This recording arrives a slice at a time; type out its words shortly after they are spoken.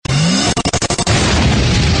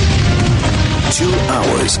2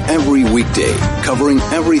 hours every weekday, covering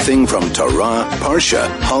everything from Torah, Parsha,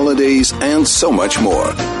 holidays, and so much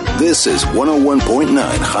more. This is 101.9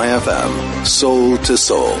 Chai FM, Soul to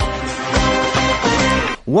Soul.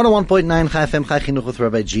 101.9 Chai FM, Chai Chinuch with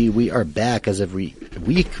Rabbi G. We are back as every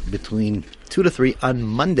week between 2 to 3 on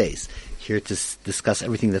Mondays, here to discuss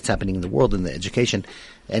everything that's happening in the world, in the education,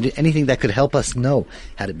 and anything that could help us know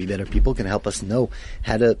how to be better people, can help us know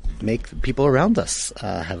how to make the people around us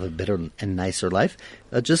have a better and nicer life.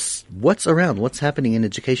 Just what's around, what's happening in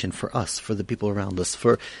education for us, for the people around us,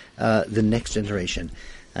 for the next generation.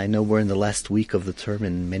 I know we're in the last week of the term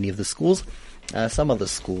in many of the schools. Some of the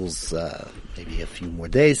schools, maybe a few more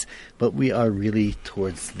days, but we are really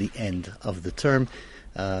towards the end of the term.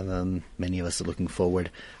 Many of us are looking forward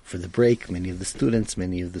for the break. Many of the students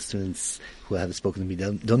who have spoken to me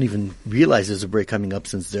don't even realize there's a break coming up,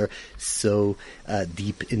 since they're so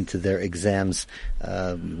deep into their exams.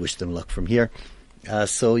 We wish them luck from here.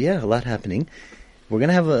 So yeah, a lot happening. We're going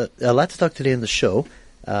to have a lot to talk today on the show.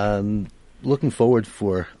 Looking forward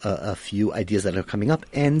for a few ideas that are coming up,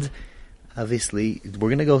 and obviously we're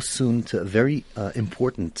going to go soon to a very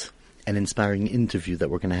important and inspiring interview that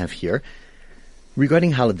we're going to have here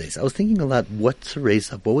regarding holidays. I was thinking a lot what to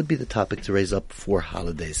raise up, what would be the topic to raise up for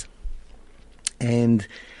holidays. And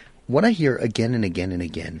what I hear again and again and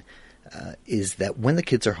again is that when the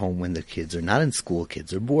kids are home, when the kids are not in school,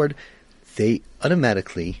 kids are bored, they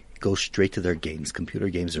automatically go straight to their games, computer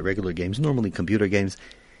games or regular games, normally computer games.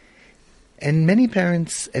 And many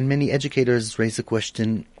parents and many educators raise the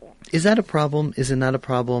question, is that a problem? Is it not a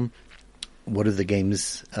problem? What are the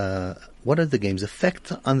games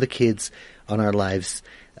effect on the kids, on our lives?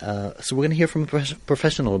 So we're going to hear from a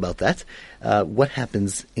professional about that. What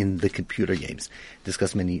happens in the computer games?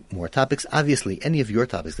 Discuss many more topics. Obviously, any of your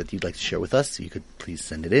topics that you'd like to share with us, you could please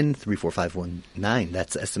send it in 34519.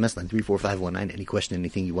 That's the SMS line 34519. Any question,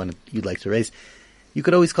 anything you'd like to raise, you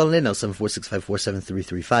could always call in now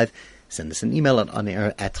 746-547-335. Send us an email at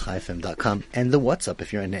onair@chaifm.com, and the WhatsApp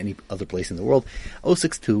if you're in any other place in the world,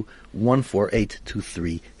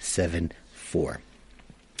 062-148-2374.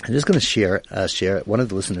 I'm just going to share. One of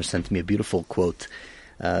the listeners sent me a beautiful quote,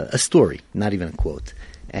 a story, not even a quote,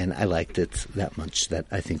 and I liked it that much that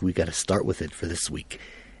I think we got to start with it for this week.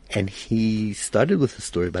 And he started with a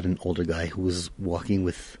story about an older guy who was walking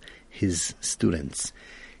with his students.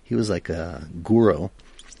 He was like a guru,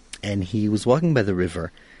 and he was walking by the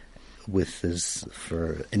river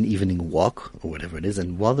for an evening walk or whatever it is,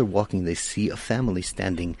 and while they're walking they see a family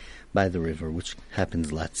standing by the river, which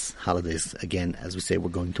happens lots holidays. Again, as we say, we're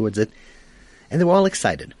going towards it, and they were all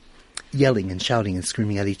excited, yelling and shouting and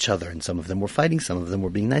screaming at each other, and some of them were fighting, some of them were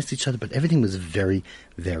being nice to each other, but everything was very,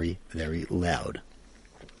 very, very loud.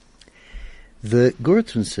 The guru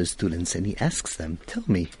turns to his students and he asks them, tell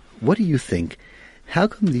me, what do you think? How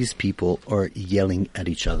come these people are yelling at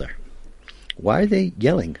each other? Why are they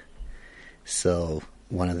yelling? So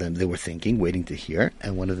one of them, they were thinking, waiting to hear,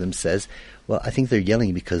 and one of them says, well, I think they're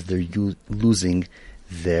yelling because they're losing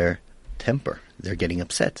their temper. They're getting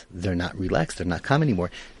upset. They're not relaxed. They're not calm anymore.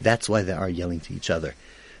 That's why they are yelling to each other.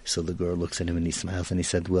 So the guru looks at him and he smiles and he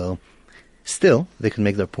said, well, still, they can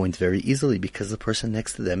make their point very easily because the person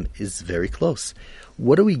next to them is very close.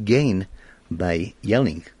 What do we gain by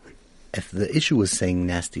yelling? If the issue was saying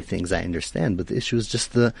nasty things, I understand, but the issue is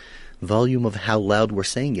just the volume of how loud we're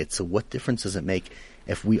saying it. So what difference does it make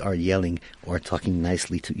if we are yelling or talking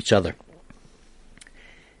nicely to each other?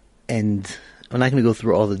 And I'm not going to go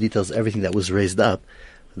through all the details, everything that was raised up.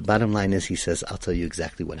 The bottom line is, he says, I'll tell you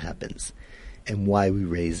exactly what happens and why we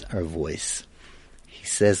raise our voice. He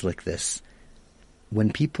says like this: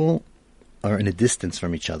 when people are in a distance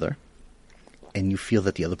from each other, and you feel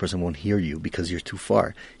that the other person won't hear you because you're too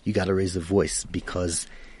far, you got to raise the voice because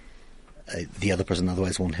the other person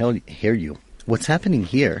otherwise won't hear you. What's happening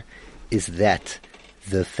here is that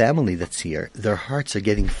the family that's here, their hearts are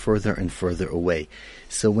getting further and further away.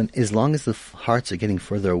 So as long as the hearts are getting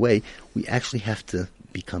further away, we actually have to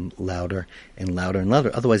become louder and louder and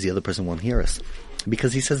louder. Otherwise, the other person won't hear us.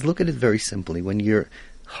 Because he says, look at it very simply. When your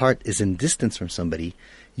heart is in distance from somebody,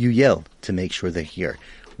 you yell to make sure they hear.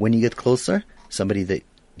 When you get closer, somebody that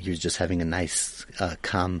you're just having a nice,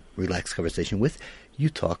 calm, relaxed conversation with, you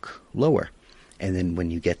talk lower. And then when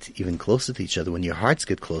you get even closer to each other, when your hearts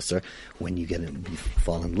get closer, when you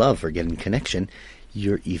fall in love or get in connection,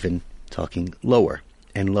 you're even talking lower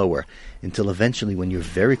and lower, until eventually when you're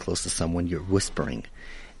very close to someone, you're whispering.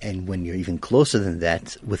 And when you're even closer than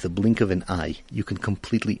that, with a blink of an eye, you can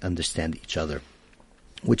completely understand each other.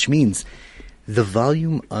 Which means the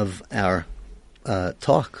volume of our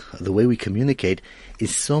talk, the way we communicate,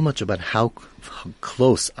 is so much about how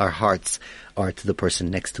close our hearts are to the person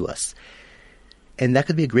next to us. And that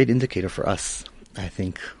could be a great indicator for us. I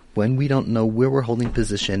think when we don't know where we're holding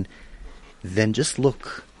position, then just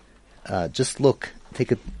look,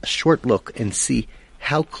 take a short look and see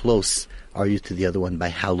how close are you to the other one by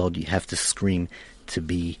how loud you have to scream to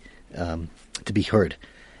be heard.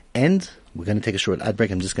 And we're going to take a short ad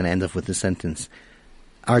break. I'm just going to end up with this sentence.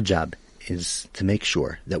 Our job is to make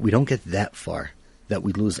sure that we don't get that far that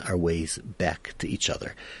we lose our ways back to each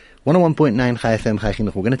other. 101.9 Chai FM, Chai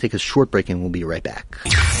Chinuch. We're going to take a short break and we'll be right back.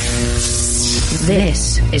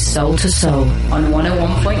 This is Soul to Soul on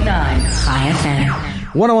 101.9 Chai FM.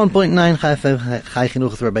 101.9 Chai FM, Chai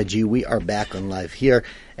Chinuch with Rabbi G. We are back on live here.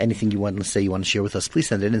 Anything you want to say, you want to share with us, please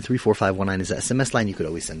send it in. 34519 is the SMS line. You could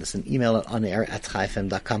always send us an email at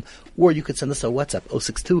onair@chaifm.com, or you could send us a WhatsApp,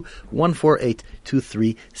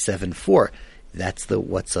 062-148-2374. That's the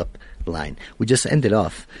WhatsApp line. We just ended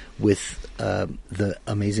off with the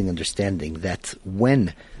amazing understanding that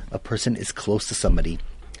when a person is close to somebody,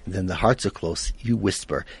 then the hearts are close, you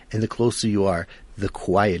whisper, and the closer you are, the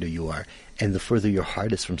quieter you are. And the further your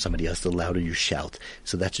heart is from somebody else, the louder you shout.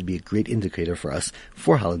 So that should be a great indicator for us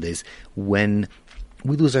for holidays. When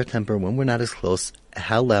we lose our temper, when we're not as close,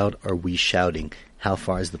 how loud are we shouting? How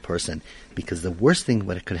far is the person? Because the worst thing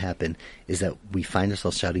what could happen is that we find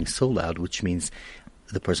ourselves shouting so loud, which means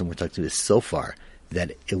the person we're talking to is so far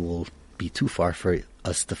that it will be too far for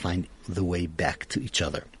us to find the way back to each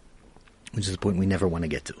other, which is a point we never want to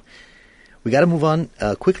get to. We got to move on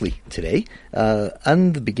quickly today.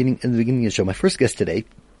 In the beginning of the show, my first guest today,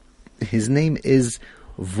 his name is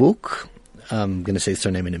Vuk. I'm going to say his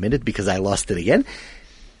surname in a minute because I lost it again.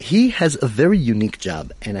 He has a very unique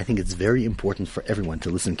job, and I think it's very important for everyone to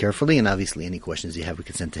listen carefully. And obviously, any questions you have, we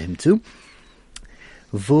can send to him too.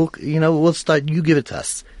 Vuk, we'll start. You give it to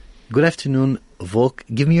us. Good afternoon, Vuk.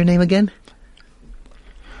 Give me your name again.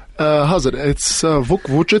 How's it? It's Vuk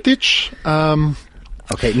Vucetic.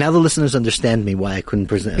 Okay, now the listeners understand me why I couldn't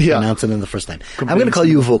pronounce it in the first time. I'm going to call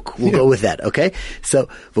you Vuk. We'll go with that, okay? So,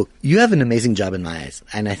 Vuk, you have an amazing job in my eyes,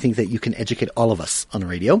 and I think that you can educate all of us on the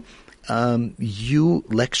radio. You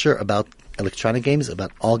lecture about electronic games,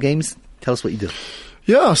 about all games. Tell us what you do.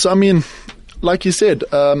 Yeah, so like you said,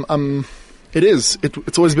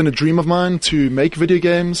 it's always been a dream of mine to make video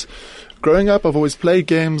games. Growing up, I've always played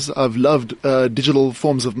games. I've loved digital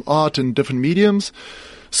forms of art and different mediums.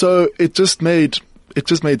 So it just made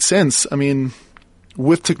sense.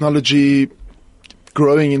 With technology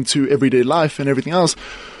growing into everyday life and everything else,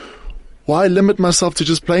 why limit myself to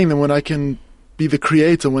just playing them when I can be the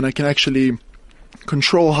creator, when I can actually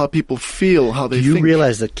control how people feel, how they think? Do you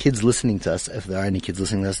realize that kids listening to us, if there are any kids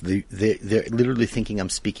listening to us, they're literally thinking I'm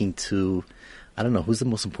speaking to, I don't know, who's the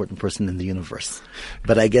most important person in the universe?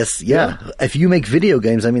 But I guess, if you make video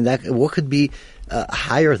games, what could be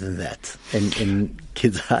higher than that in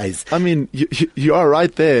kids' eyes? You are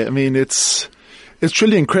right there. It's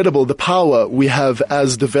truly incredible the power we have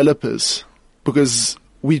as developers, because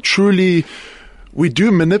we do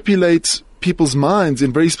manipulate people's minds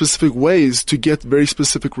in very specific ways to get very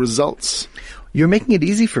specific results. You're making it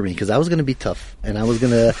easy for me, because I was going to be tough, and I was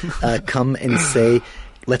going to come and say,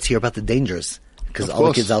 let's hear about the dangers. Because all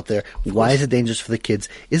the kids out there, why is it dangerous for the kids?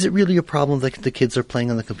 Is it really a problem that the kids are playing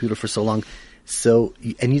on the computer for so long? So,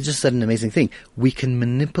 and you just said an amazing thing. We can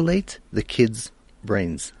manipulate the kids'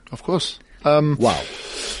 brains. Of course. Wow.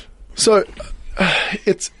 So,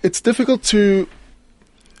 it's difficult to...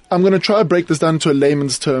 I'm going to try to break this down to a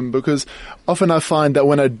layman's term, because often I find that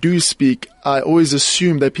when I do speak, I always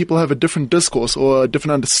assume that people have a different discourse or a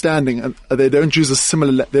different understanding, and they don't use the same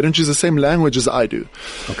language as I do.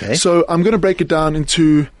 Okay. So I'm going to break it down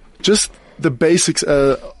into just the basics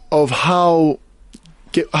of how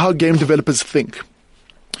game developers think.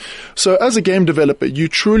 So as a game developer, you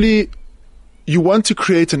want to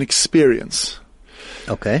create an experience.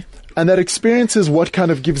 Okay. And that experience is what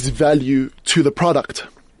kind of gives value to the product.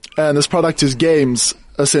 And this product is games,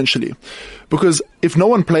 essentially. Because if no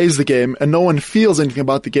one plays the game and no one feels anything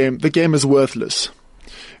about the game is worthless.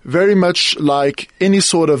 Very much like any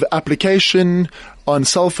sort of application on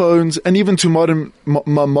cell phones, and even to modern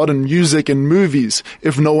music and movies.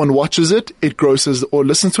 If no one watches it, it grosses, or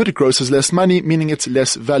listens to it, it grosses less money, meaning it's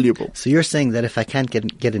less valuable. So you're saying that if I can't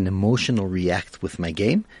get an emotional react with my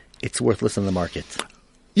game, it's worthless in the market?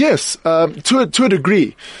 Yes, to a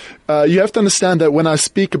degree. You have to understand that when I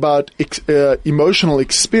speak about emotional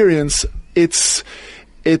experience, it's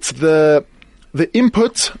the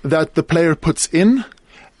input that the player puts in,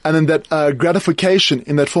 and then that gratification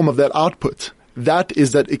in that form of that output. that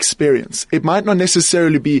is that experience. It might not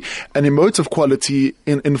necessarily be an emotive quality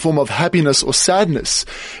in form of happiness or sadness,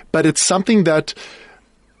 but it's something that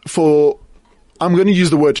I'm going to use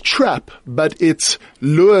the word trap, but it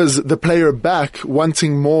lures the player back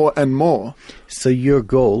wanting more and more. So your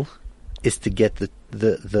goal is to get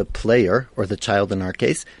the player, or the child in our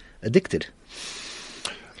case, addicted.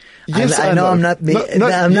 Yes, I know. I'm not.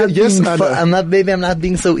 Maybe I'm not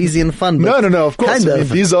being so easy and fun. But No. Of course, kind of.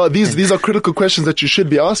 These are critical questions that you should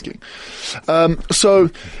be asking. So,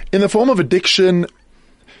 in the form of addiction,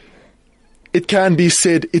 it can be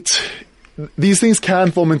said these things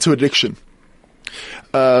can form into addiction.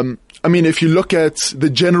 I mean, if you look at the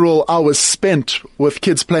general hours spent with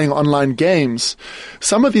kids playing online games,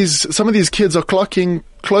 some of these kids are clocking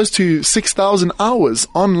close to 6,000 hours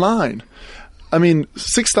online. I mean,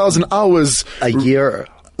 6,000 hours a year.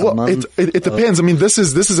 Well, month, it depends. I mean, this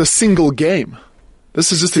is a single game.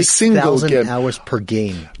 This is just a single game. 6,000 hours per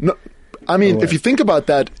game. No, I mean, if you think about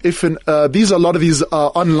that, these are a lot of these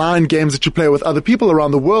online games that you play with other people around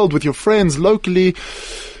the world, with your friends locally.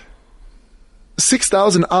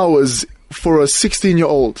 6,000 hours for a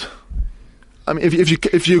 16-year-old. I mean,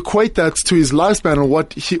 if you equate that to his lifespan and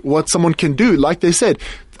what someone can do, like they said,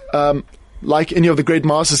 like any of the great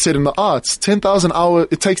masters said in the arts, 10,000 hours.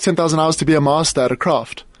 It takes 10,000 hours to be a master at a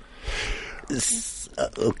craft.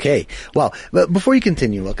 Okay. Well, but before you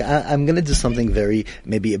continue, look, I'm going to do something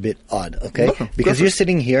maybe a bit odd, okay? No, because you're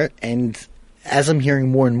sitting here, and as I'm hearing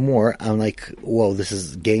more and more, I'm like, whoa,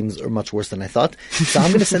 games are much worse than I thought. So I'm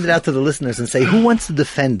going to send it out to the listeners and say, who wants to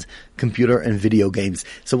defend computer and video games?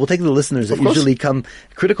 So we'll take the listeners that usually come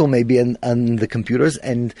critical maybe on the computers,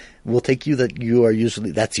 and we'll take you that you are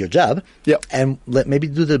usually, that's your job. Yep. And maybe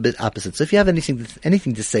do the bit opposite. So if you have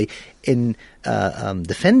anything to say in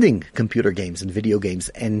defending computer games and video games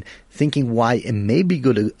and thinking why it may be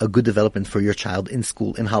a good development for your child in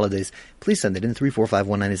school, in holidays, please send it in.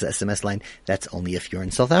 34519 is the SMS line. That's only if you're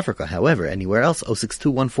in South Africa. However, anywhere else,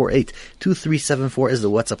 0621482374 is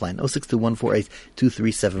the WhatsApp line.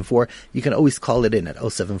 0621482374. You can always call it in at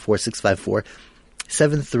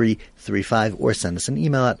 074-654-7335 or send us an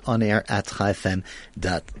email at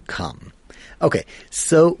onair@chaifm.com. Okay,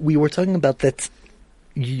 so we were talking about that.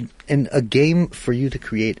 In a game, for you to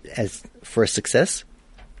create for a success,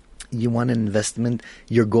 you want an investment.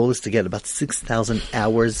 Your goal is to get about 6,000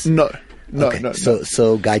 hours. No.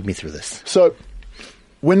 So guide me through this. So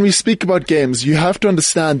when we speak about games, you have to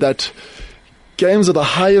understand that games are the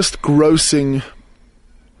highest grossing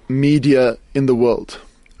media in the world.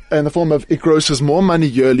 In the form of, it grosses more money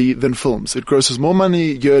yearly than films. It grosses more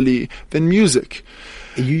money yearly than music.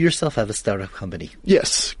 You yourself have a startup company.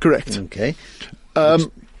 Yes, correct. Okay.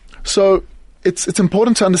 So it's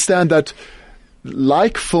important to understand that,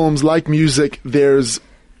 like films, like music, there's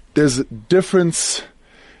different,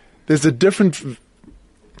 I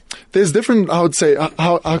would say,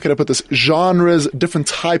 how can I put this, genres, different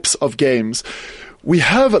types of games. We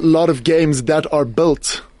have a lot of games that are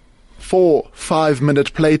built for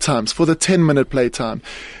 5-minute playtimes, for the 10-minute playtime.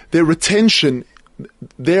 Their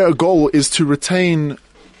goal is to retain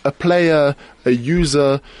a player, a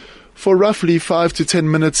user, for roughly 5 to 10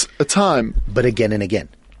 minutes a time. But again and again.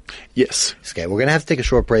 Yes. Okay, we're going to have to take a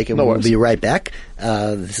short break, and we'll worries. be right back.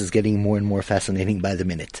 This is getting more and more fascinating by the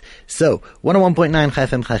minute. So, 101.9 Chai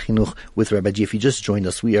FM Chai Chinuch with Rabbi G. If you just joined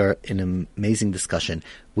us, we are in an amazing discussion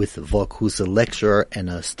with Vok, who's a lecturer and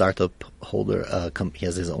a startup holder. He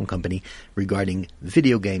has his own company regarding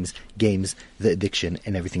video games, the addiction,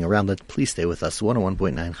 and everything around it. Please stay with us.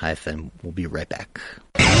 101.9 Chai FM. We'll be right back.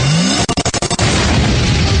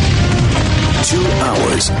 2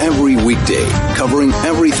 hours every weekday, covering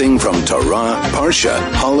everything from Torah, Parsha,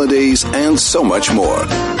 holidays, and so much more.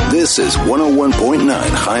 This is 101.9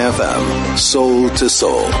 Chai FM, soul to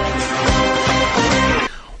soul.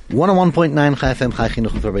 101.9 Chai FM Chai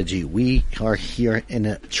Chinuch with Rabbi G. We are here in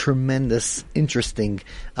a tremendous, interesting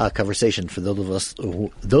conversation. For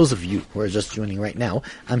those of you who are just joining right now,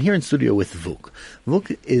 I'm here in studio with Vuk.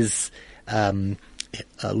 Vuk is a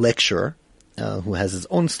lecturer who has his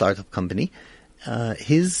own startup company.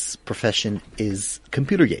 His profession is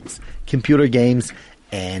computer games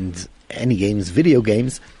and any games, video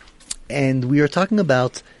games. And we are talking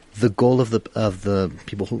about the goal of the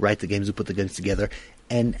people who write the games, who put the games together,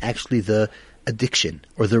 and actually the addiction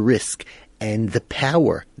or the risk and the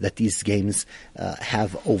power that these games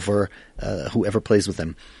have over whoever plays with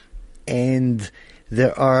them. And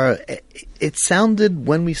it sounded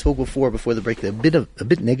when we spoke before the break a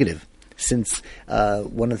bit negative. Since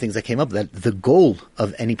one of the things that came up, that the goal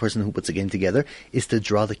of any person who puts a game together is to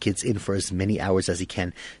draw the kids in for as many hours as he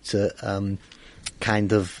can, to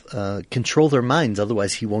kind of control their minds.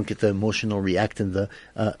 Otherwise, he won't get the emotional react and the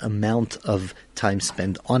amount of time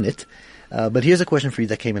spent on it. But here's a question for you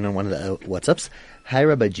that came in on one of the WhatsApps. Hi,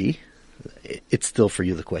 Rabbi G. It's still for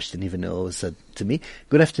you, the question, even though it was said to me.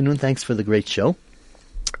 Good afternoon. Thanks for the great show.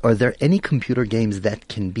 Are there any computer games that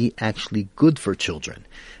can be actually good for children?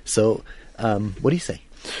 So, what do you say?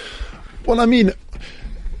 Well, I mean,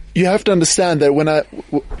 you have to understand that when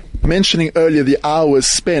mentioning earlier the hours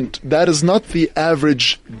spent, that is not the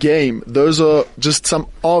average game. Those are just some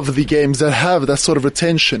of the games that have that sort of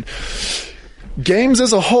retention. Games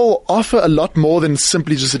as a whole offer a lot more than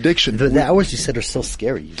simply just addiction. The hours you said are so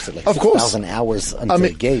scary. You said like of 6,000 hours into a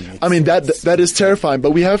game. That is terrifying.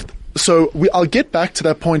 But I'll get back to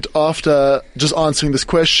that point after just answering this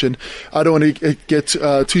question. I don't want to get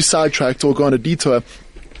too sidetracked or go on a detour.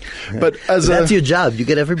 But that's your job. You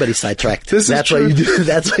get everybody sidetracked. That's why you do.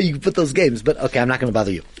 That's why you put those games. But okay, I'm not going to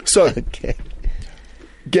bother you. So, okay.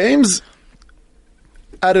 Games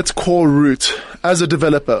at its core root, as a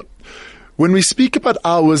developer, when we speak about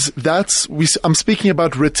hours, I'm speaking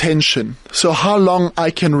about retention. So how long I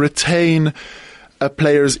can retain a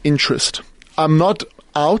player's interest. I'm not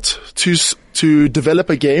out to develop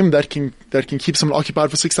a game that can keep someone occupied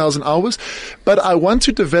for 6,000 hours, but I want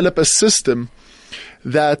to develop a system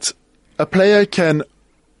that a player can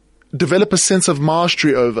develop a sense of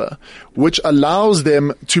mastery over, which allows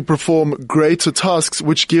them to perform greater tasks,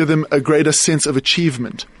 which give them a greater sense of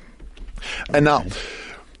achievement. And now,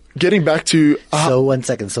 getting back to so 1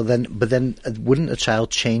 second. So then, wouldn't a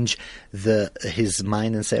child change his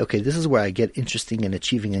mind and say, okay, this is where I get interesting and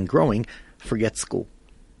achieving and growing? Forget school.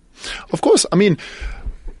 Of course. I mean,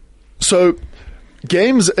 so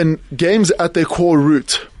games at their core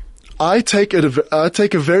root, I take a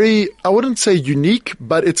very, I wouldn't say unique,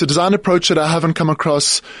 but it's a design approach that I haven't come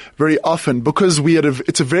across very often, because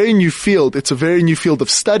it's a very new field. It's a very new field of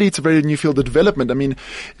study. It's a very new field of development. I mean,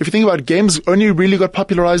 if you think about it, games only really got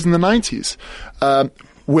popularized in the 90s.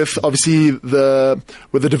 With obviously with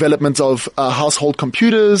the development of household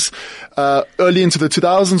computers, early into the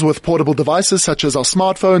 2000s with portable devices such as our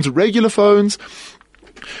smartphones, regular phones.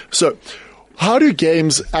 So, how do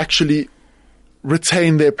games actually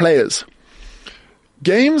retain their players?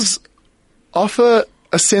 Games offer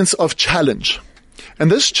a sense of challenge,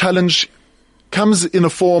 and this challenge comes in a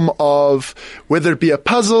form of whether it be a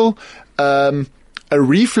puzzle, a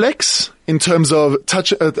reflex in terms of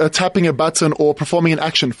tapping a button or performing an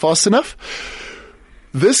action fast enough.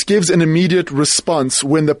 This gives an immediate response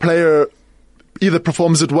when the player either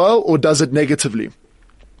performs it well or does it negatively.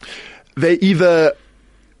 They either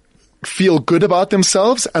feel good about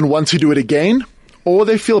themselves and want to do it again, or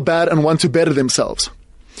they feel bad and want to better themselves.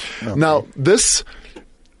 Okay. Now,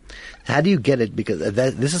 how do you get it? Because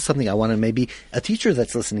this is something I want to, maybe a teacher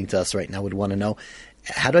that's listening to us right now would want to know.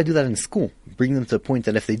 How do I do that in school? Bring them to the point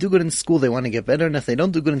that if they do good in school, they want to get better, and if they don't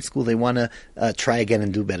do good in school, they want to try again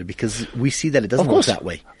and do better, because we see that it doesn't work that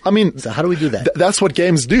way. I mean, so how do we do that? That's what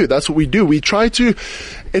games do. That's what we do. We try to.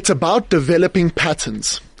 It's about developing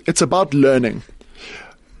patterns. It's about learning.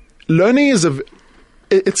 Learning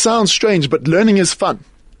it sounds strange, but learning is fun.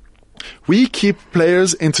 We keep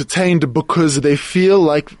players entertained because they feel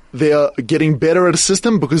like they are getting better at a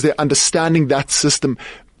system, because they're understanding that system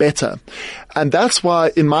better. And that's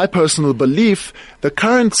why, in my personal belief, the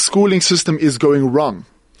current schooling system is going wrong.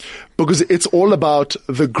 Because it's all about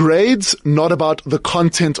the grades, not about the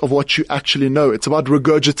content of what you actually know. It's about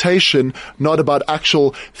regurgitation, not about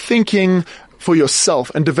actual thinking for yourself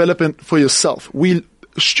and development for yourself.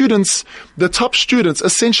 The top students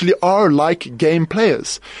essentially are like game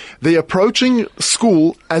players. They're approaching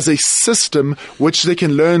school as a system which they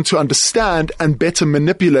can learn to understand and better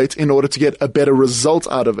manipulate in order to get a better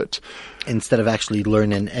result out of it. Instead of actually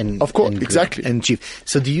learn and of course, exactly. And achieve.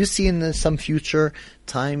 So do you see in some future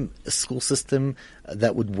time a school system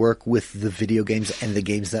that would work with the video games and the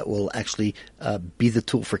games that will actually be the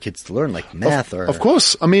tool for kids to learn, like math? Of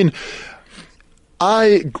course. I mean,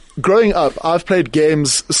 growing up, I've played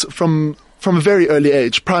games from a very early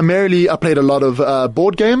age. Primarily, I played a lot of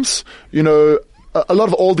board games. You know, a lot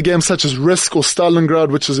of older games such as Risk or Stalingrad,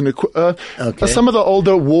 which is some of the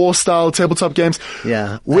older war-style tabletop games.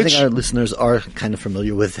 Yeah, I think our listeners are kind of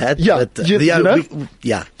familiar with that. Yeah, but,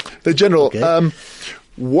 the general. Okay.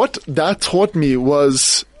 What that taught me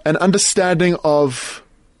was an understanding of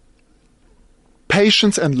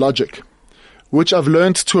patience and logic, which I've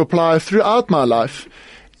learned to apply throughout my life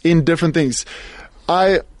in different things.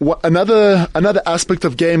 Another aspect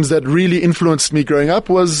of games that really influenced me growing up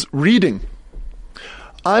was reading.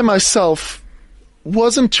 I myself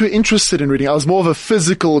wasn't too interested in reading. I was more of a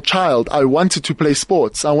physical child. I wanted to play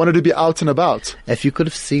sports. I wanted to be out and about. If you could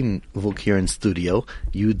have seen Vuk here in studio,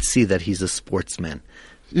 you'd see that he's a sportsman.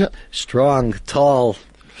 Yeah. Strong, tall.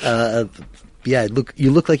 You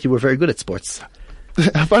look like you were very good at sports.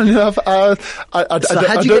 Funny enough, So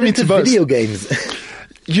how'd you get into video games?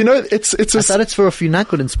 You know, I thought it's for if you're not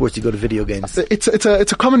good in sports, you go to video games. It's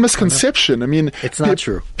a common misconception. I mean, it's not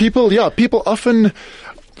true. People often.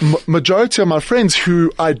 Majority of my friends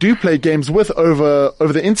who I do play games with over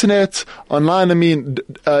the internet, online, I mean,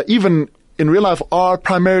 even in real life, are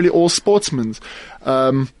primarily all sportsmen.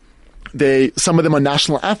 Some of them are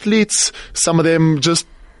national athletes. Some of them just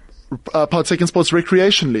partake in sports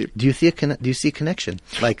recreationally. Do you see a connection?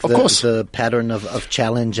 Like of course. The pattern of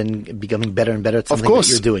challenge and becoming better and better at something of course.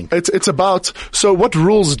 that you're doing? It's about, so what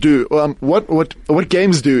rules do, what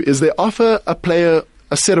games do is they offer a player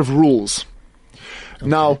a set of rules. Okay.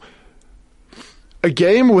 Now, a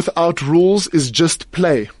game without rules is just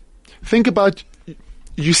play. Think about,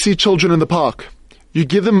 you see children in the park. You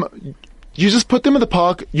just put them in the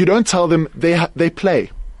park. You don't tell them, they play.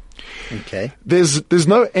 Okay. There's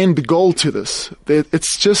no end goal to this.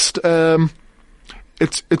 It's just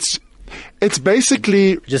it's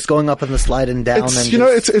basically just going up on the slide and down.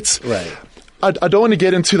 It's right. I don't want to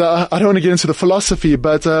get into the philosophy,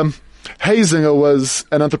 but Heisinger was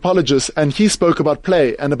an anthropologist, and he spoke about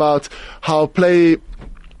play and about how play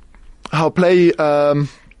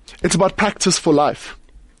it's about practice for life.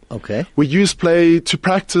 Okay. We use play to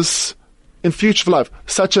practice in future for life,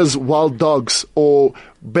 such as wild dogs or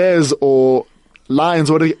bears or lions,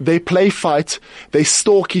 or they play fight, they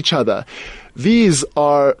stalk each other. These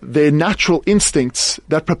are their natural instincts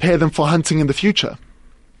that prepare them for hunting in the future.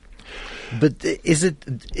 But is it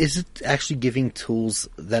actually giving tools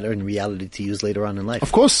that are in reality to use later on in life?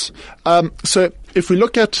 Of course. So if we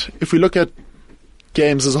look at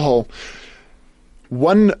games as a whole,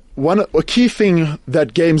 a key thing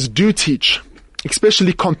that games do teach,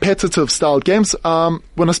 especially competitive style games.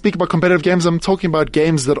 When I speak about competitive games, I'm talking about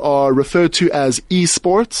games that are referred to as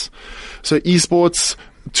esports. So esports,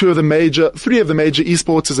 three of the major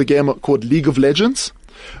esports is a game called League of Legends.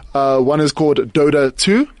 One is called Dota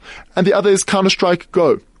 2, and the other is Counter-Strike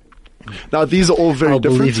Go. Now, these are all very different.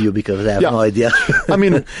 I'll believe you because I have no idea. I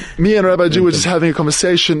mean, me and Rabbi were just having a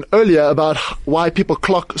conversation earlier about why people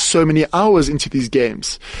clock so many hours into these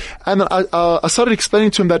games. And I started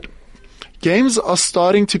explaining to him that games are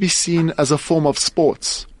starting to be seen as a form of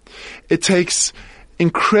sports. It takes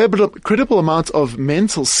incredible amounts of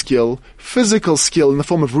mental skill, physical skill in the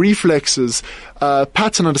form of reflexes,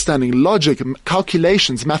 pattern understanding, logic,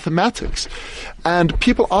 calculations, mathematics. And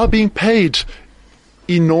people are being paid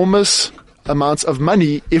enormous amounts of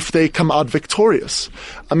money if they come out victorious.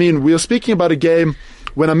 I mean, we are speaking about a game,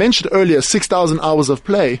 when I mentioned earlier 6,000 hours of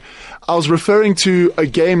play, I was referring to a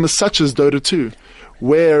game such as Dota 2,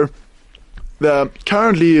 where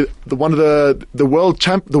currently the world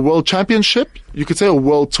championship, you could say, a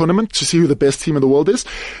world tournament to see who the best team in the world is.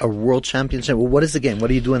 A world championship. Well, what is the game? What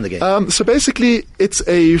do you do in the game? So basically, it's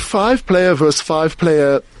a 5-player versus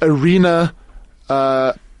 5-player arena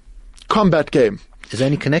combat game. Is there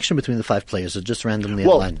any connection between the 5 players, or just randomly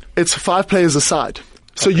online? Well, it's 5 players aside.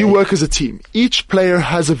 So Okay. you work as a team. Each player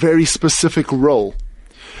has a very specific role.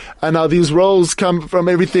 And now these roles come from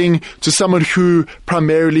everything to someone who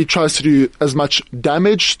primarily tries to do as much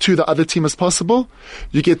damage to the other team as possible.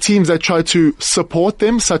 You get teams that try to support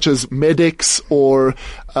them, such as medics or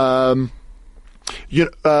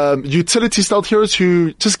utility-style heroes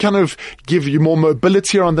who just kind of give you more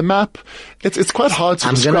mobility on the map. It's quite hard to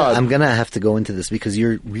describe. I'm gonna have to go into this because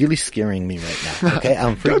you're really scaring me right now. Okay,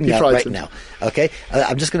 I'm freaking out right now. Okay,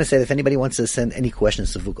 I'm just gonna say that if anybody wants to send any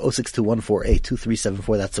questions to Vuk,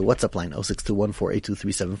 0621482374, that's the WhatsApp line,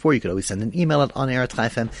 0621482374. You could always send an email at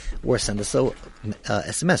onair@chai.fm or send us a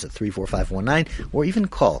SMS at 34519, or even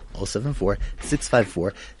call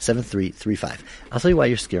 074-654-7335. I'll tell you why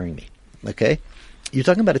you're scaring me. Okay, you're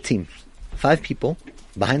talking about a team, 5 people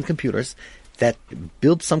behind computers that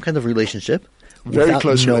build some kind of relationship. Very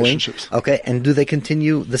close relationships. Okay, and do they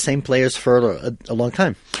continue the same players for a long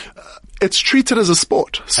time? It's treated as a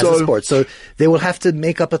sport. As a sport. So they will have to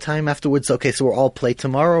make up a time afterwards. Okay, so we'll all play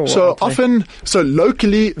tomorrow? So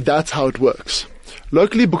locally, that's how it works.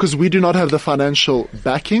 Locally, because we do not have the financial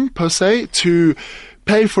backing, per se, to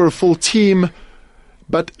pay for a full team,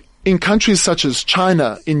 but in countries such as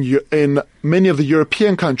China, in many of the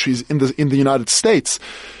European countries, in the United States,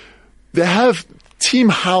 they have team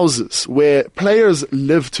houses where players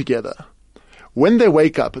live together. When they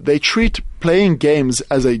wake up, they treat playing games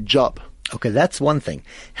as a job. Okay, that's one thing.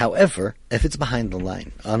 However, if it's behind the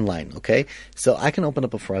line, online, okay, so I can open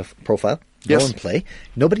up a profile, go Yes. and play.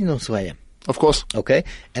 Nobody knows who I am. Of course. Okay?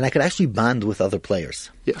 And I could actually bond with other players.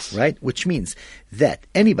 Yes. Right? Which means that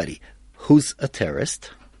anybody who's a terrorist,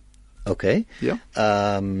 okay? Yeah.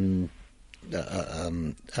 I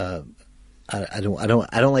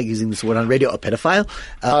don't like using this word on radio, a pedophile.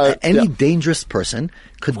 Any dangerous person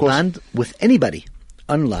could bond with anybody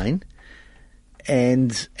online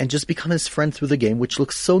and just become his friend through the game, which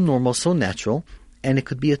looks so normal, so natural, and it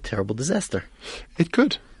could be a terrible disaster. It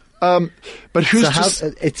could. But who's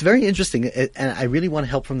it's very interesting, and I really want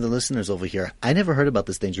help from the listeners over here. I never heard about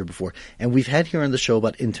this danger before, and we've had here on the show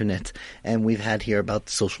about internet, and we've had here about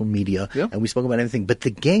social media, and we spoke about everything. But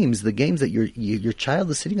the games that your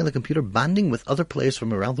child is sitting on the computer bonding with other players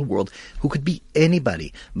from around the world who could be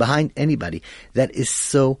anybody, behind anybody, that is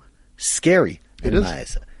so scary in my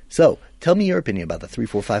eyes. So, tell me your opinion about that.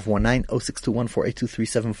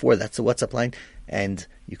 34519-0621-482-374. That's the WhatsApp line. And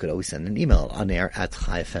you could always send an email on air at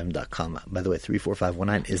chaifm.com. By the way,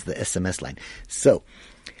 34519 is the SMS line. So,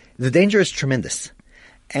 the danger is tremendous.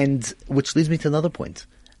 And which leads me to another point.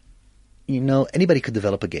 You know, anybody could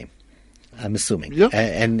develop a game, I'm assuming. Yeah.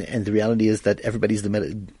 And the reality is that a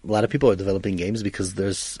lot of people are developing games because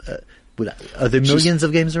there's, are there millions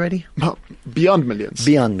of games already? Beyond millions.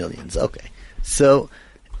 Beyond millions, okay. So,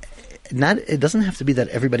 it doesn't have to be that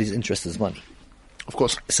everybody's interest is money. Of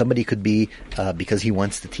course. Somebody could be because he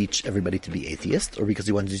wants to teach everybody to be atheist, or because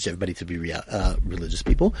he wants to teach everybody to be religious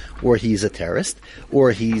people, or he's a terrorist,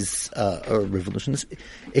 or he's a revolutionist.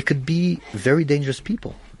 It could be very dangerous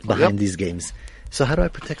people behind these games. So how do I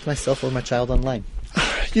protect myself or my child online?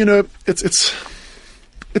 You know, it's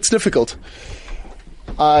difficult.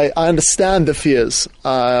 I understand the fears.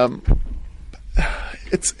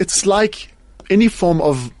 It's like any form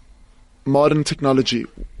of modern technology.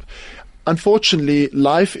 Unfortunately,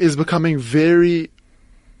 life is becoming very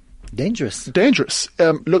dangerous.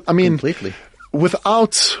 Look, I mean, completely.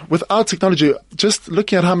 Without technology, just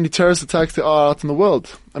looking at how many terrorist attacks there are out in the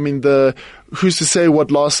world. I mean, who's to say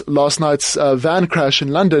what last night's van crash in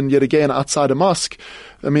London, yet again outside a mosque.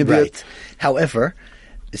 I mean, right. However,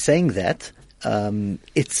 saying that,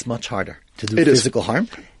 it's much harder to do physical harm.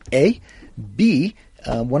 A, B.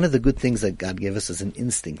 One of the good things that God gave us is an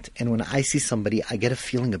instinct. And when I see somebody, I get a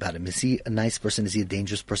feeling about him. Is he a nice person? Is he a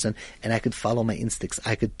dangerous person? And I could follow my instincts.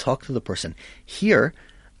 I could talk to the person. Here,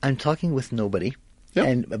 I'm talking with nobody. Yep.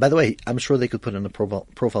 And by the way, I'm sure they could put in a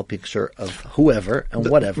profile picture of whoever and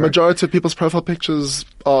whatever. Majority of people's profile pictures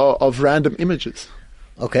are of random images.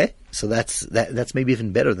 Okay. So that's maybe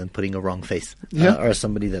even better than putting a wrong face or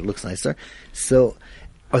somebody that looks nicer. So,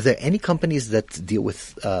 are there any companies that deal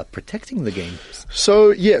with protecting the games?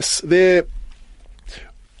 So, yes.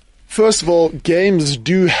 First of all, games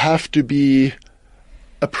do have to be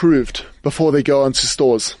approved before they go onto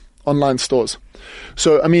stores, online stores.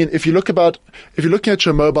 So, I mean, if you're looking at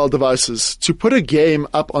your mobile devices, to put a game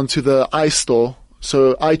up onto the iStore,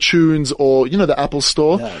 so iTunes or, the Apple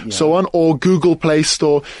Store, so on, or Google Play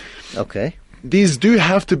Store. Okay. These do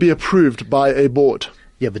have to be approved by a board.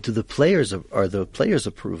 Yeah, but are the players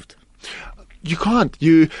approved? You can't.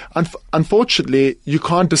 Unfortunately, you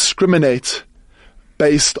can't discriminate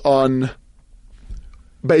based on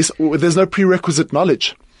there's no prerequisite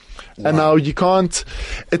knowledge. Wow. And now you can't.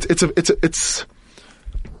 It's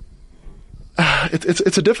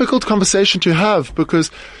a difficult conversation to have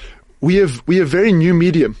because we have very new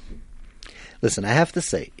medium. Listen, I have to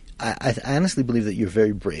say, I honestly believe that you're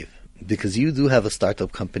very brave. Because you do have a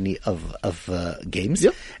startup company of games,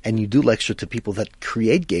 and you do lecture to people that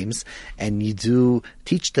create games, and you do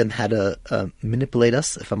teach them how to manipulate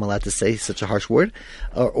us, if I'm allowed to say such a harsh word,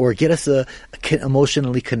 or get us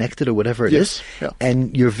emotionally connected or whatever it is. Yeah.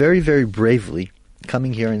 And you're very, very bravely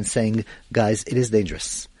coming here and saying, guys, it is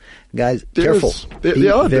dangerous. Guys, careful. They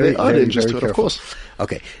are dangerous to it, of course.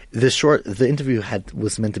 Okay. The interview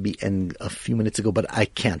was meant to be end a few minutes ago, but I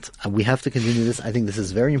can't. We have to continue this. I think this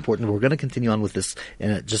is very important. We're going to continue on with this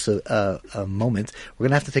in just a moment. We're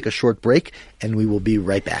going to have to take a short break, and we will be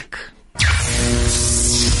right back.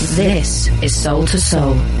 This is Soul to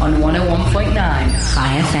Soul on 101.9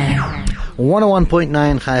 Chai FM.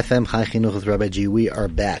 101.9 Chai FM, Chai Chinuch with Rabbi G. We are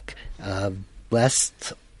back.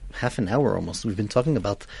 Last half an hour almost, we've been talking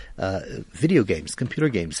about video games, computer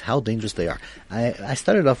games, how dangerous they are. I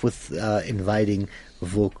started off with inviting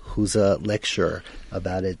Vuk, who's a lecturer,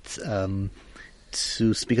 about it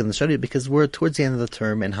to speak on the show because we're towards the end of the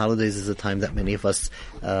term, and holidays is a time that many of us,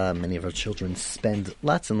 many of our children spend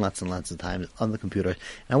lots and lots and lots of time on the computer. And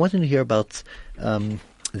I wanted to hear about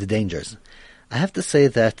the dangers. I have to say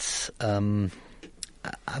that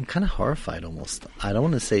I'm kind of horrified almost. I don't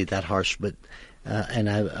want to say that harsh, but and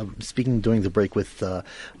I'm speaking during the break with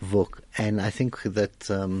Vuk, and I think that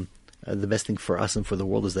the best thing for us and for the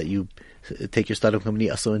world is that you take your startup company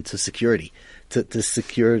also into security to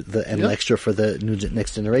secure the extra for the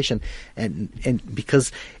next generation, and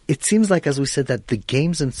because it seems like, as we said, that the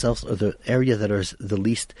games themselves are the area that are the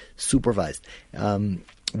least supervised.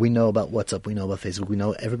 We know about WhatsApp, we know about Facebook, we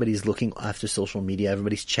know everybody's looking after social media,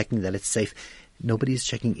 everybody's checking that it's safe. Nobody's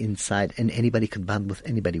checking inside, and anybody can bond with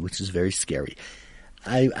anybody, which is very scary.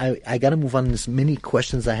 I got to move on. There's many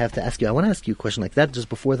questions I have to ask you. I want to ask you a question like that. Just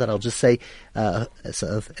before that, I'll just say some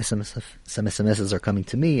SMSs are coming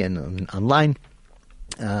to me and online.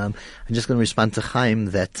 I'm just going to respond to Chaim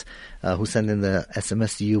that who sent in the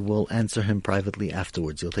SMS. You will answer him privately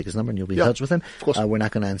afterwards. You'll take his number and you'll be in touch with him. Of course. We're not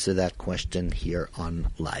going to answer that question here on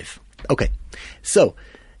live. Okay. So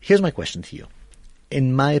here's my question to you.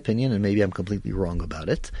 In my opinion, and maybe I'm completely wrong about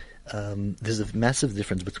it, there's a massive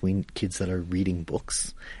difference between kids that are reading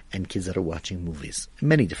books and kids that are watching movies.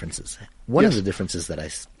 Many differences. One of the differences that I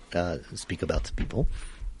speak about to people,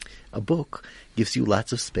 a book gives you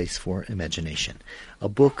lots of space for imagination. A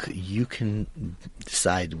book, you can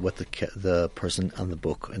decide what the person on the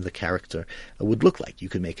book and the character would look like. You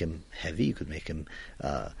could make him heavy, you could make him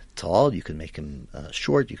tall, you could make him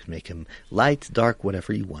short, you could make him light, dark,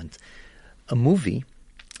 whatever you want. A movie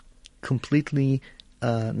completely,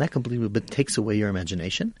 not completely, but takes away your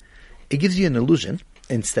imagination. It gives you an illusion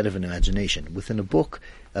instead of an imagination. Within a book,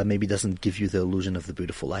 maybe doesn't give you the illusion of the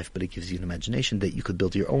beautiful life, but it gives you an imagination that you could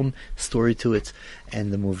build your own story to it.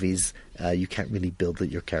 And the movies, you can't really build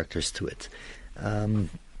your characters to it.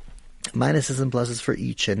 Minuses and pluses for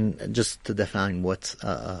each, and just to define what's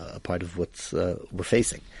a part of what we're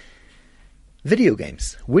facing. Video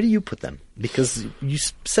games, where do you put them? Because you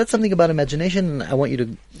said something about imagination, and I want you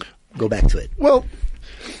to go back to it. Well,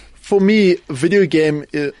 for me, a video game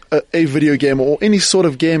or any sort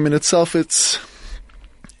of game in itself, it's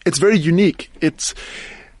very unique. It's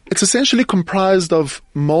essentially comprised of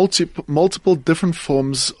multiple different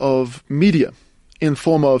forms of media. In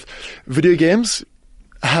form of video games,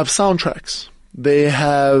 have soundtracks. They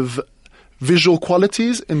have visual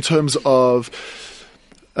qualities in terms of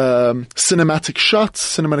cinematic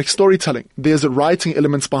shots, cinematic storytelling. There's writing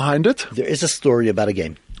elements behind it. There is a story about a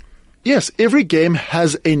game. Yes, every game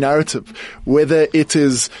has a narrative, whether it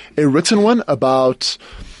is a written one about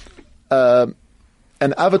an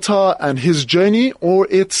avatar and his journey, or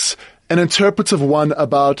it's an interpretive one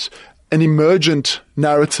about an emergent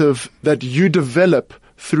narrative that you develop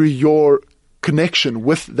through your connection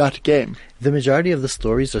with that game. The majority of the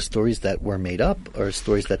stories are stories that were made up, or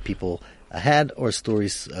stories that people had, or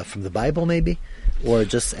stories from the Bible maybe, or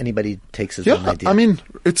just anybody takes his own idea. I mean,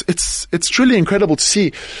 it's truly incredible to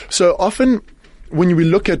see. So often when we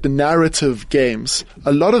look at the narrative games,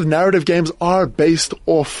 a lot of narrative games are based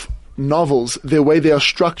off novels, the way they are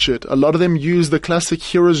structured. A lot of them use the classic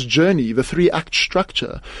hero's journey, the 3-act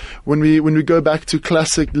structure. When we go back to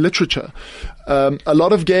classic literature, a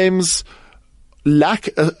lot of games lack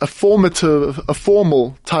a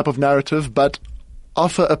formal type of narrative, but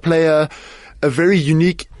offer a player a very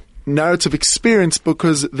unique narrative experience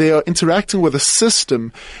because they are interacting with a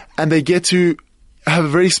system and they get to have a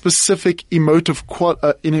very specific emotive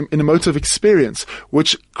experience,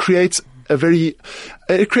 which creates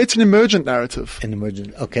it creates an emergent narrative. An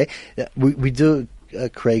emergent, okay. We do,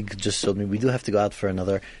 Craig just showed me, we do have to go out for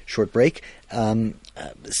another short break. So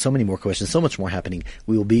many more questions, so much more happening.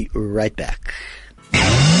 We will be right back.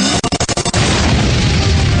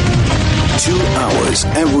 2 hours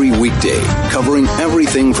every weekday, covering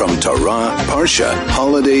everything from Torah, Parsha,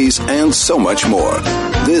 holidays, and so much more.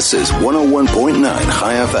 This is 101.9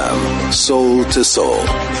 Chai FM, soul to soul.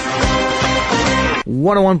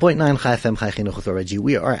 101.9 Chai FM, Chai Chinuch with Rabbi.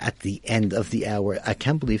 We are at the end of the hour. I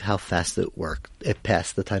can't believe how fast it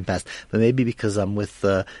passed, the time passed. But maybe because I'm with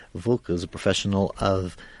Vuk, who's a professional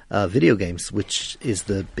of video games, which is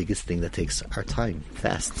the biggest thing that takes our time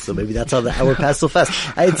fast. So maybe that's how the hour passed so fast.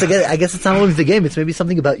 I guess it's not only the game, it's maybe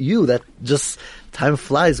something about you that just time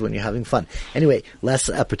flies when you're having fun. Anyway, last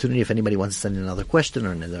opportunity if anybody wants to send in another question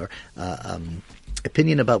or another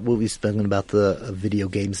opinion about what we've spoken about the video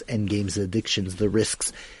games and games addictions, the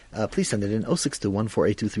risks. Please send it in.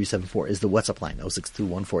 062-148-2374 is the WhatsApp line.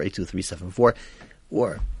 062-148-2374,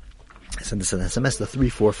 or send us an SMS to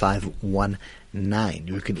 34519.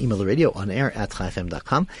 You can email the radio on air at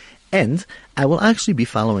chaifm.com. And I will actually be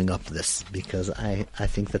following up this because I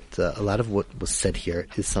think that a lot of what was said here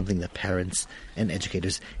is something that parents and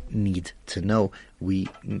educators need to know. We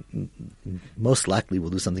most likely will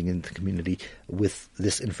do something in the community with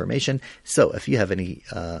this information. So if you have any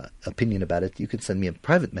opinion about it, you can send me a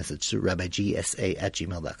private message to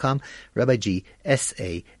rabbigsa@gmail.com,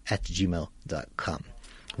 rabbigsa@gmail.com.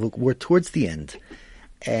 We're towards the end,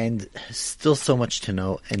 and still so much to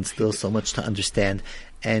know and still so much to understand.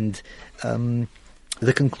 And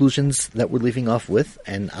the conclusions that we're leaving off with,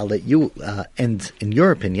 and I'll let you end in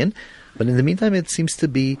your opinion. But in the meantime, it seems to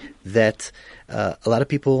be that a lot of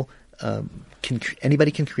people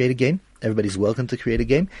anybody can create a game. Everybody's welcome to create a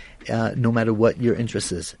game, no matter what your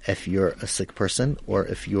interest is. If you're a sick person, or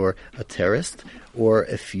if you're a terrorist, or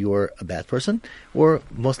if you're a bad person, or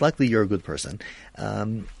most likely you're a good person.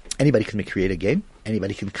 Anybody can create a game.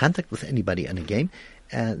 Anybody can contact with anybody on a game.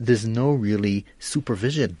 There's no really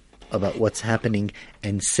supervision about what's happening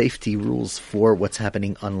and safety rules for what's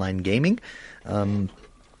happening online gaming.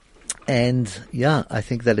 And yeah, I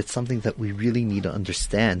think that it's something that we really need to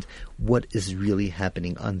understand what is really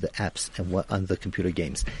happening on the apps and what on the computer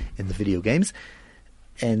games and the video games.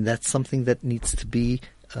 And that's something that needs to be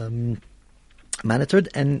monitored.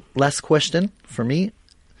 And last question for me,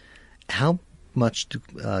 how much do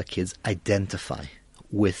kids identify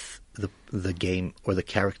with the game or the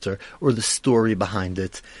character or the story behind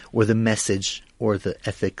it or the message or the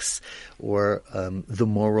ethics or the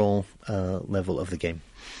moral level of the game?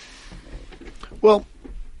 Well,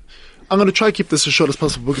 I'm going to try to keep this as short as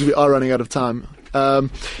possible because we are running out of time.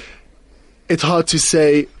 It's hard to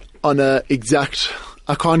say on I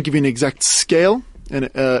can't give you an exact scale and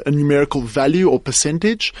a numerical value or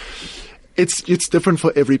percentage. It's different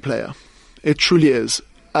for every player. It truly is.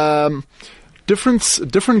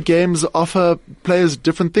 Different games offer players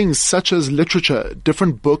different things, such as literature,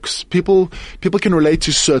 different books. People can relate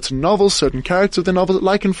to certain novels, certain characters of the novel,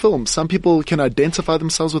 like in films. Some people can identify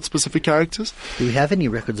themselves with specific characters. Do we have any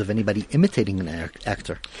records of anybody imitating an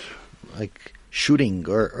actor? Like shooting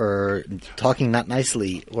or talking not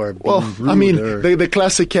nicely or being rude? I mean, the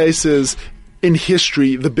classic case is, in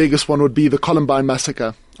history, the biggest one would be the Columbine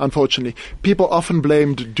massacre, unfortunately. People often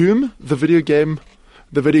blamed Doom, the video game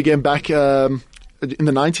back in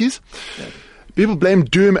the 90s. Yeah. People blame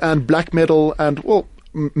Doom and black metal and,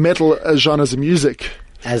 metal as genres of music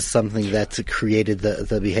as something that created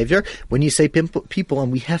the behavior. When you say people,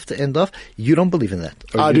 and we have to end off, you don't believe in that.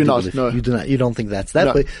 I do not, no. You do not. You don't think that's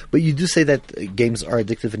that. No. But you do say that games are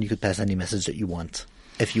addictive and you could pass any message that you want,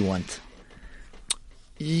 if you want.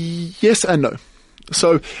 Yes and no.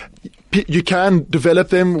 So you can develop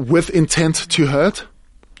them with intent to hurt.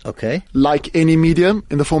 Okay. Like any medium,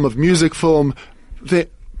 in the form of music, film,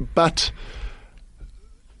 but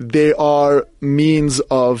there are means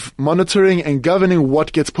of monitoring and governing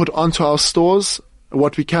what gets put onto our stores,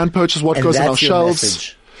 what we can purchase, what goes on our shelves.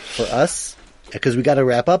 Message for us, because we got to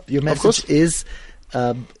wrap up. Your message is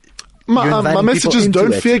my message is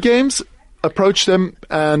don't fear games, approach them,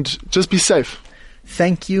 and just be safe.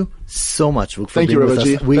 Thank you so much for being with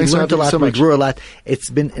Rabbi us. We learned a lot. We grew a lot. much. It's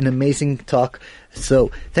been an amazing talk.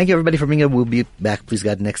 So thank you, everybody, for being here. We'll be back, please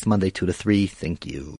God, next Monday, 2 to 3. Thank you.